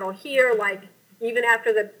the model here, like even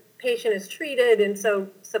after the patient is treated, and so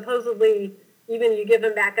supposedly even you give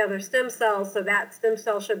them back other stem cells, so that stem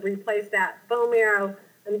cell should replace that bone marrow.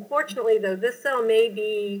 Unfortunately, though, this cell may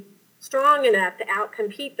be strong enough to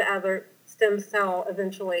outcompete the other stem cell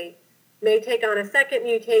eventually, may take on a second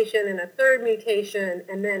mutation and a third mutation,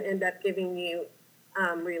 and then end up giving you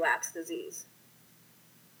relapse disease.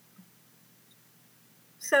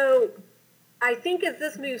 So I think as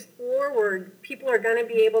this moves forward, people are going to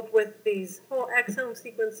be able to, with these whole exome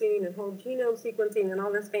sequencing and whole genome sequencing and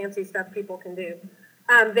all this fancy stuff people can do,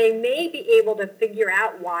 they may be able to figure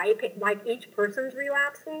out why, like each person's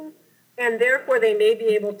relapsing, and therefore they may be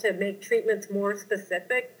able to make treatments more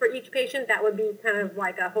specific for each patient. That would be kind of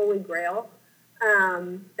like a holy grail.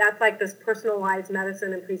 That's like this personalized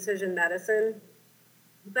medicine and precision medicine.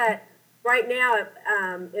 But right now,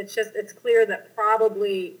 it's clear that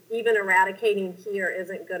probably even eradicating here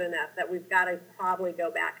isn't good enough, that we've got to probably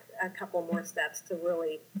go back a couple more steps to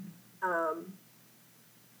really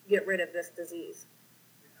get rid of this disease.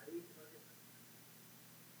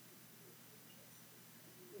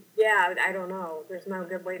 Yeah, I don't know. There's no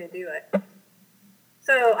good way to do it.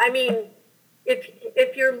 So, I mean,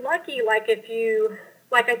 if you're lucky, like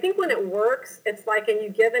I think when it works, it's like, and you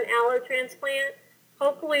give an allo transplant,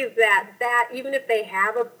 hopefully that even if they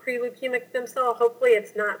have a pre-leukemic stem cell, hopefully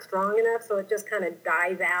it's not strong enough, so it just kind of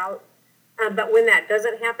dies out. But when that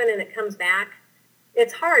doesn't happen and it comes back,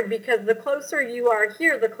 it's hard because the closer you are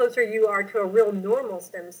here, the closer you are to a real normal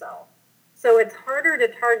stem cell. So it's harder to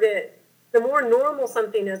target. The more normal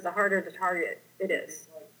something is, the harder to target it is.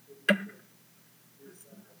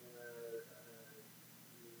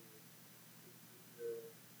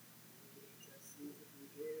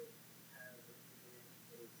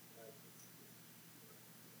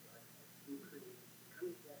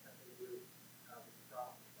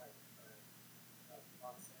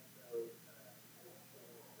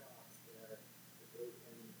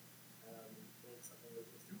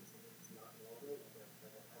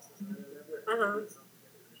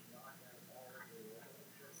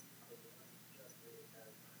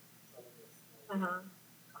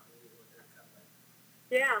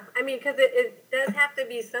 Yeah, I mean, because it does have to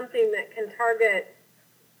be something that can target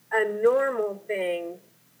a normal thing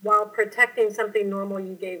while protecting something normal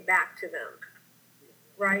you gave back to them,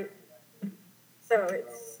 right? So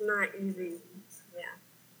it's not easy. Yeah.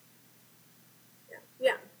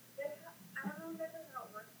 Yeah. I don't know exactly how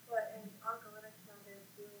it works, but in oncolytics, when they're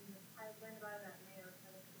doing this, I learned about it at Mayo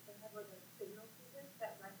Clinic, they have like a signal sequence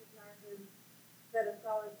that recognizes that a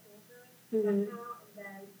cell is cancerous somehow, and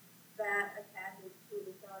then that attaches to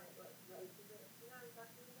the cell and it replaces it. You know what I'm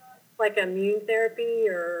talking about? Like immune therapy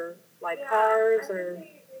or like CARs or?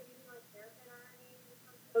 They're using like paraffin RNA or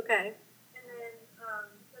something. Okay. And then,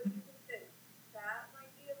 so do you think that might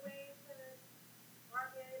be a way to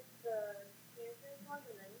target the cancerous ones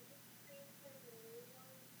and then you can transfer the new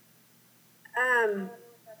ones? I don't know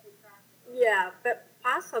if that's a practical. Yeah, but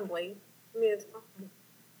possibly. I mean, it's possible.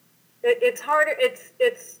 It's harder.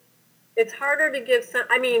 It's harder to give some.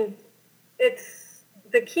 I mean,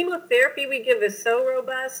 the chemotherapy we give is so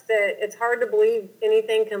robust that it's hard to believe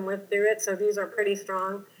anything can live through it. So these are pretty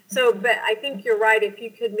strong. So, but I think you're right. If you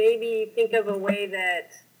could maybe think of a way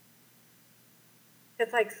that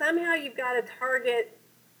it's like somehow you've got to target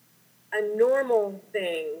a normal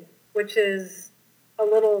thing, which is a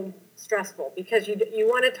little stressful because you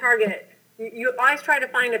want to target. You always try to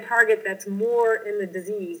find a target that's more in the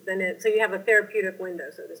disease than it, so you have a therapeutic window,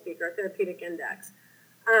 so to speak, or a therapeutic index.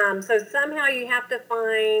 So somehow you have to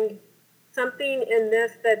find something in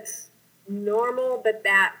this that's normal, but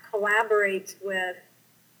that collaborates with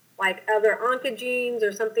like other oncogenes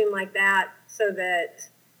or something like that, so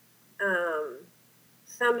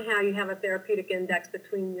somehow you have a therapeutic index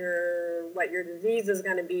between what your disease is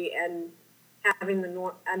going to be and having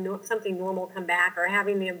something normal come back, or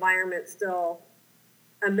having the environment still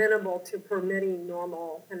amenable to permitting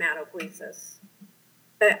normal hematopoiesis.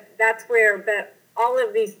 But all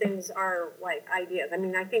of these things are like ideas. I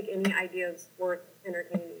mean, I think any idea is worth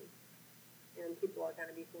entertaining, and people are going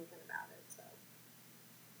to be thinking about it. So,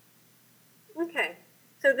 okay.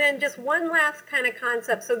 So then just one last kind of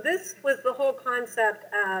concept. So this was the whole concept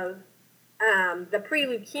of the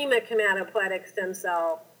pre-leukemic hematopoietic stem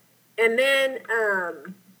cell. And then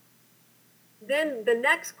the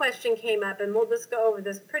next question came up, and we'll just go over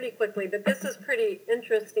this pretty quickly, but this is pretty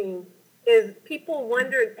interesting, is people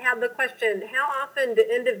had the question, how often do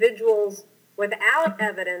individuals without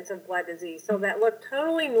evidence of blood disease, so that look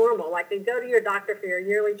totally normal, like they go to your doctor for your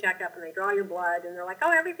yearly checkup and they draw your blood and they're like,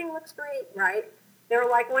 oh, everything looks great, right? They're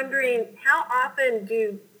like wondering, how often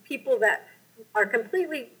do people that are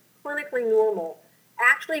completely clinically normal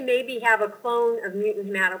actually maybe have a clone of mutant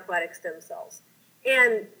hematopoietic stem cells?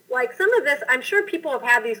 And like some of this, I'm sure people have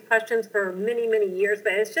had these questions for many, many years,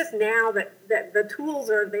 but it's just now that the tools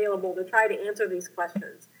are available to try to answer these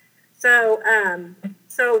questions. So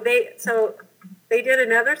they did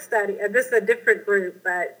another study. This is a different group,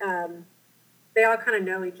 but they all kind of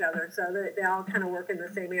know each other, so they all kind of work in the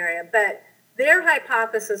same area. But their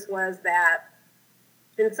hypothesis was that,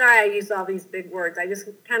 and sorry I used all these big words, I just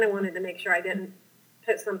kind of wanted to make sure I didn't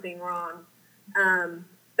put something wrong.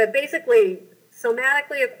 But basically,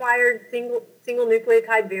 somatically acquired single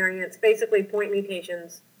nucleotide variants, basically point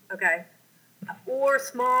mutations, okay, or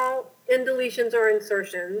small indeletions or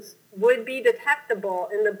insertions would be detectable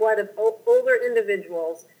in the blood of older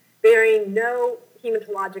individuals bearing no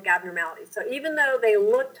hematologic abnormalities. So even though they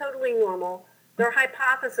look totally normal, their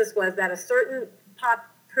hypothesis was that a certain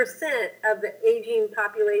percent of the aging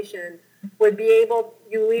population we would be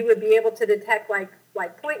able to detect like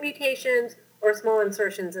point mutations or small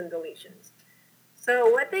insertions and deletions. So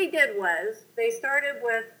what they did was they started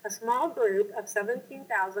with a small group of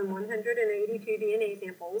 17,182 DNA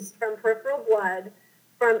samples from peripheral blood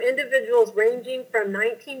from individuals ranging from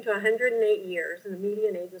 19 to 108 years, and the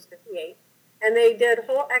median age was 58. And they did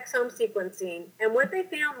whole exome sequencing. And what they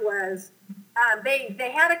found was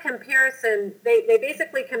they had a comparison. They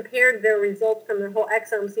basically compared their results from their whole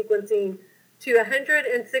exome sequencing to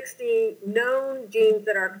 160 known genes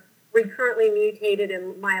that are recurrently mutated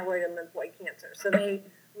in myeloid and lymphoid cancer. So they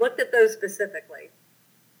looked at those specifically.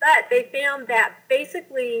 But they found that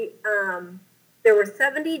basically there were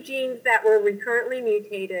 70 genes that were recurrently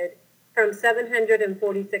mutated from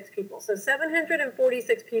 746 people. So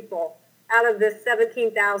 746 people out of this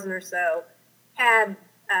 17,000 or so had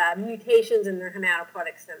mutations in their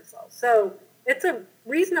hematopoietic stem cells. So it's a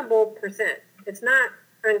reasonable percent. It's not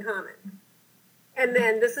uncommon. And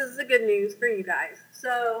then this is the good news for you guys.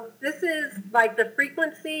 So this is like the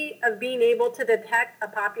frequency of being able to detect a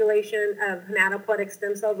population of hematopoietic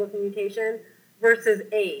stem cells with mutation versus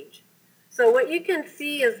age. So what you can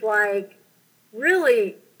see is like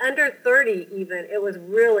really under 30 even, it was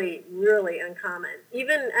really, really uncommon.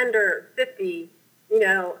 Even under 50,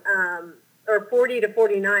 or 40 to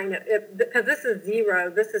 49, because this is 0,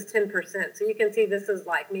 this is 10%. So you can see this is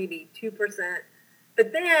like maybe 2%.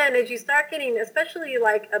 But then as you start getting, especially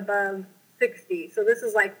like above 60, so this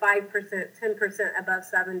is like 5%, 10% above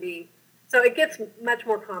 70. So it gets much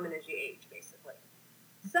more common as you age, basically.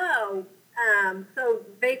 So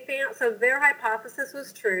their hypothesis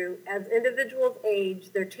was true. As individuals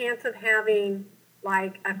age, their chance of having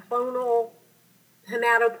like a clonal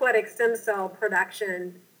hematopoietic stem cell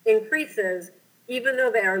production increases, even though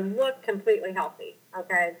they look completely healthy,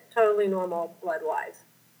 okay, totally normal blood-wise.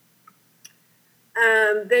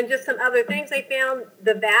 Then just some other things they found,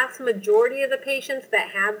 the vast majority of the patients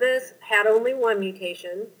that had this had only one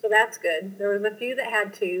mutation, so that's good. There was a few that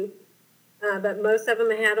had two, but most of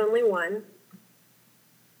them had only one.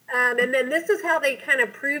 And then this is how they kind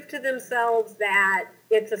of proved to themselves that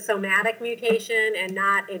it's a somatic mutation and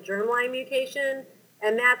not a germline mutation,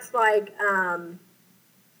 and that's like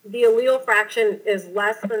the allele fraction is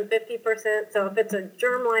less than 50%, so if it's a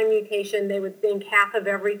germline mutation, they would think half of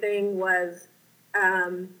everything was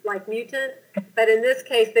like mutant, but in this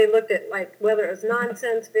case they looked at like whether it was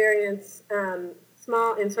nonsense variants,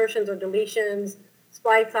 small insertions or deletions,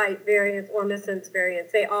 splice site variants, or missense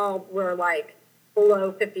variants. They all were like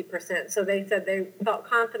below 50%. So they said they felt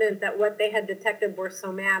confident that what they had detected were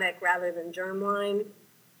somatic rather than germline.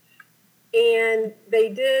 And they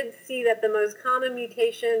did see that the most common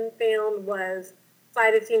mutation found was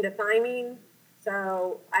cytosine to thymine.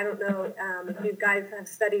 So I don't know if you guys have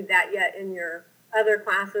studied that yet in your other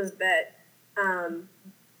classes, but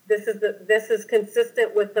This is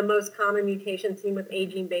consistent with the most common mutation seen with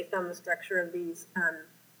aging based on the structure of these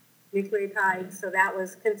nucleotides. So that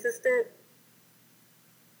was consistent.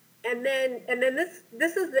 And then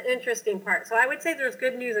this is the interesting part. So I would say there's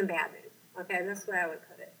good news and bad news. Okay, that's the way I would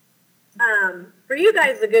put it. For you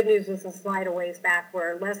guys, the good news was a slide a ways back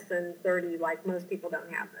where less than 30, like most people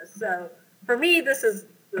don't have this. So for me, this is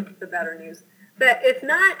the better news. But it's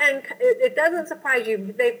not, it doesn't surprise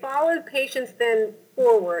you. They followed patients then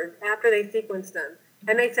forward after they sequenced them.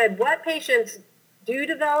 And they said what patients do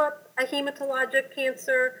develop a hematologic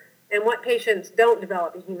cancer and what patients don't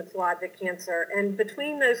develop a hematologic cancer. And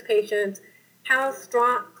between those patients, how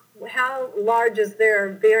large is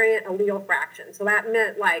their variant allele fraction? So that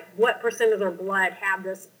meant like what percent of their blood have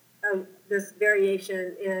this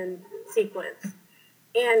variation in sequence.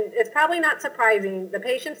 And it's probably not surprising, the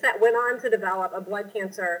patients that went on to develop a blood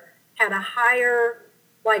cancer had a higher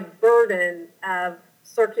burden of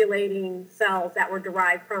circulating cells that were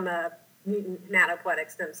derived from a mutant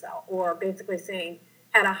hematopoietic stem cell, or basically saying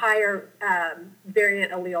had a higher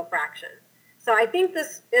variant allele fraction. So I think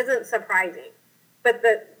this isn't surprising. But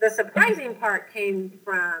the surprising part came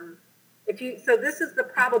from, so this is the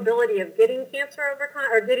probability of getting cancer over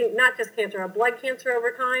time, or getting not just cancer, a blood cancer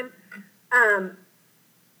over time.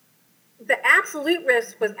 The absolute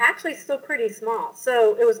risk was actually still pretty small.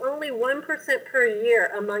 So it was only 1% per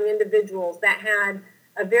year among individuals that had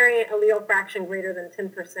a variant allele fraction greater than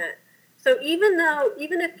 10%. So even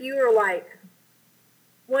if you were like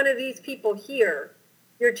one of these people here,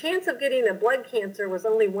 your chance of getting a blood cancer was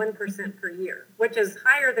only 1% per year, which is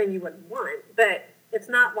higher than you would want, but it's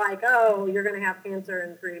not like, oh, you're going to have cancer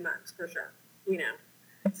in 3 months for sure,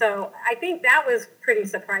 So I think that was pretty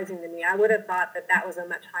surprising to me. I would have thought that was a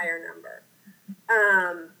much higher number.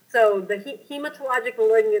 So the hematologic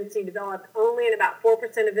malignancy developed only in about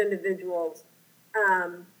 4% of individuals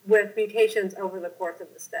with mutations over the course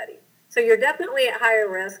of the study. So you're definitely at higher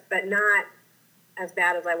risk, but not as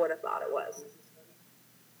bad as I would have thought it was.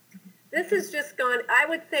 This has just gone, I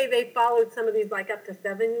would say they followed some of these like up to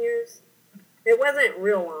 7 years. It wasn't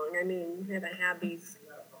real long. I mean, they haven't had these.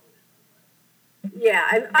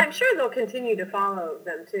 Yeah, I'm sure they'll continue to follow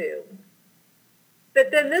them too.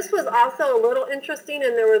 But then this was also a little interesting,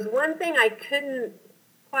 and there was one thing I couldn't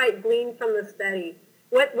quite glean from the study.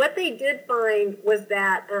 What they did find was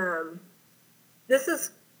that this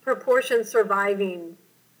is proportion surviving,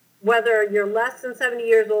 whether you're less than 70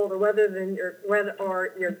 years old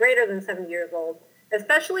or you're greater than 70 years old.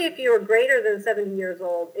 Especially if you were greater than 70 years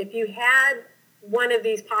old, if you had one of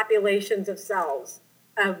these populations of cells,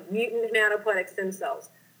 of mutant hematopoietic stem cells,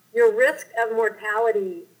 your risk of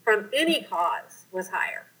mortality from any cause was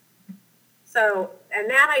higher. So, and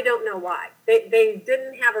that I don't know why. They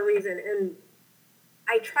didn't have a reason. And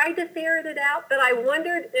I tried to ferret it out, but I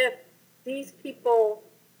wondered if these people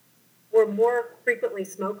were more frequently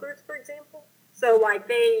smokers, for example. So like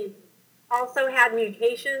they also had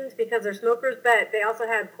mutations because they're smokers, but they also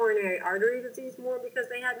had coronary artery disease more because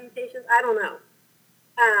they had mutations. I don't know.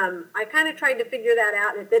 I kind of tried to figure that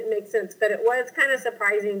out, and it didn't make sense, but it was kind of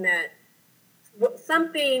surprising that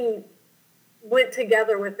something went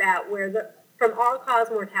together with that, where from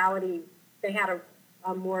all-cause mortality, they had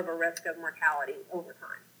a more of a risk of mortality over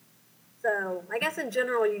time. So I guess in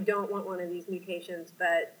general, you don't want one of these mutations,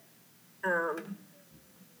 but so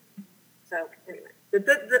anyway.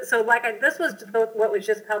 This was what was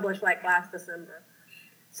just published like last December.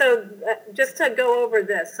 So just to go over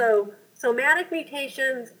this, so somatic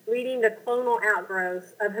mutations leading to clonal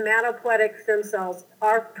outgrowths of hematopoietic stem cells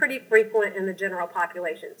are pretty frequent in the general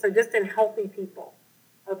population. So just in healthy people,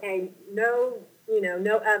 okay, no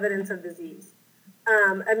evidence of disease.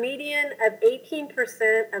 A median of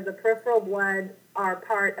 18% of the peripheral blood are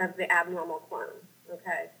part of the abnormal clone,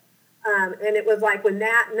 okay? And it was like when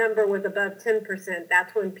that number was above 10%,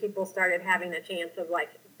 that's when people started having a chance of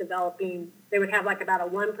like developing, they would have like about a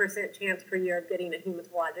 1% chance per year of getting a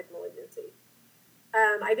hematologic malignancy.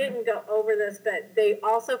 I didn't go over this, but they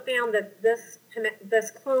also found that this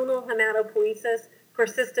clonal hematopoiesis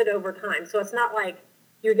persisted over time. So it's not like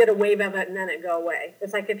you get a wave of it and then it go away.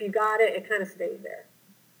 It's like if you got it, it kind of stays there.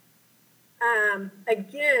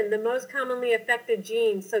 Again, the most commonly affected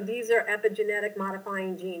genes, so these are epigenetic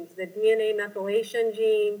modifying genes, the DNA methylation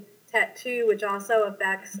gene, TET2, which also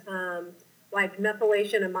affects like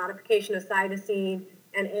methylation and modification of cytosine,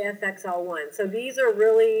 and ASXL1. So these are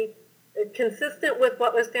really consistent with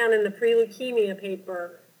what was found in the pre-leukemia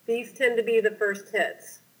paper. These tend to be the first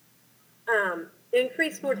hits.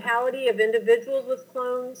 Increased mortality of individuals with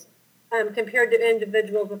clones. compared to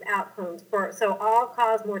individuals without clones. So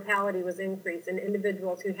all-cause mortality was increased in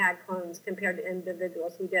individuals who had clones compared to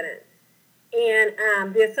individuals who didn't.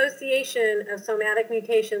 And the association of somatic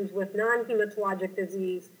mutations with non-hematologic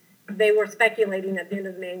disease, they were speculating at the end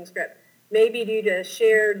of the manuscript, maybe due to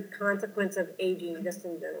shared consequence of aging just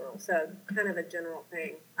in general. So kind of a general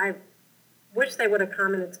thing. I wish they would have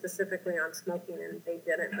commented specifically on smoking, and they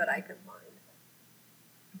didn't, but I could find.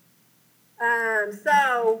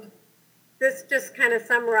 So this just kind of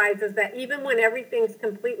summarizes that even when everything's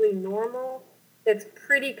completely normal, it's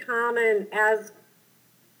pretty common as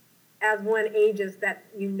one ages that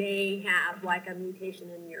you may have like a mutation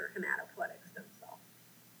in your hematopoietic stem cell.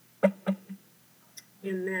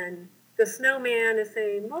 And then the snowman is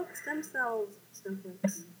saying, look, stem cells. So.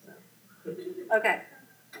 Okay.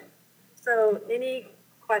 So any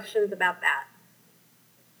questions about that?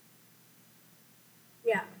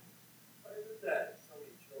 Yeah. Why is it that so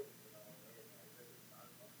many children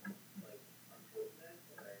are like unfortunate?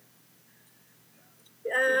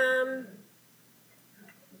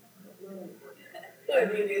 I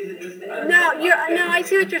mean, is it just no, I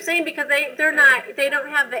see what you're saying because they don't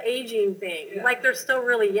have the aging thing. Yeah. Like they're still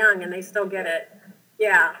really young and they still get it.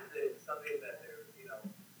 Yeah. It's something that they're,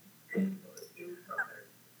 assumed from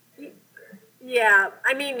their Yeah,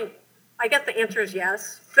 I mean, I guess the answer is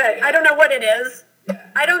yes, but I don't know what it is.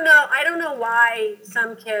 Yeah. I don't know why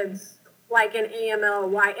some kids like in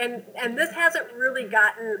AML, and this hasn't really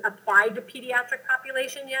gotten applied to pediatric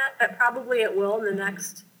population yet, but probably it will in the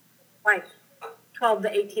next like 12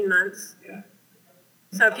 to 18 months. Yeah.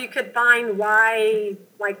 So if you could find why,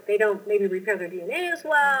 like, they don't maybe repair their DNA as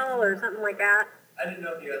well or something like that. I didn't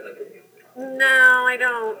know if you had like an answer. No, I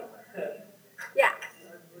don't. Yeah.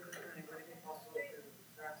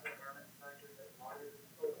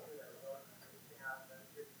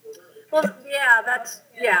 Well,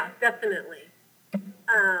 yeah, definitely.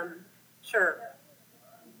 Sure.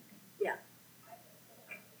 Yeah.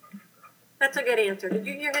 That's a good answer. Did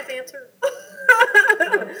you hear his answer?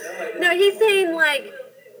 No, he's saying like,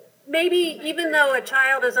 maybe even though a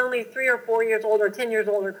child is only 3 or 4 years old or 10 years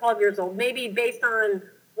old or 12 years old, maybe based on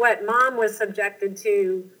what mom was subjected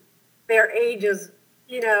to, their age is,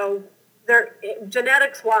 their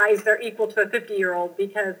genetics-wise, they're equal to a 50-year-old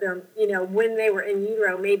because they're, when they were in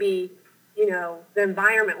utero, maybe, the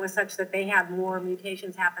environment was such that they had more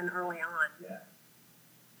mutations happen early on. Yeah.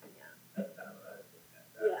 That's kind of what I was looking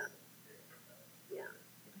at. Yeah.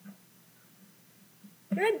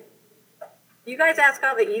 Good. You guys ask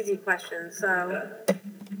all the easy questions, so.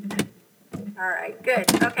 All right,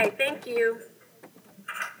 good. Okay, thank you.